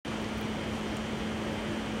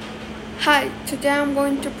Hi, today I'm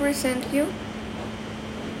going to present you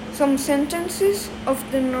some sentences of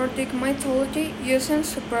the Nordic mythology using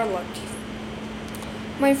superlative.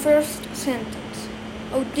 My first sentence: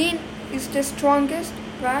 Odin is the strongest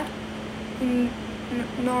god in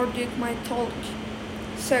Nordic mythology.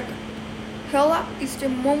 Second, Hela is the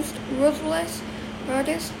most ruthless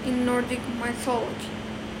goddess in Nordic mythology.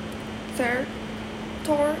 Third,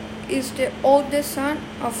 Thor is the oldest son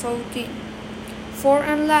of Odin. Fourth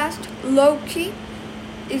and last, Loki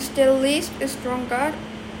is the least strong god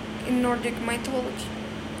in Nordic mythology.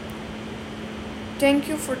 Thank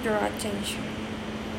you for your attention.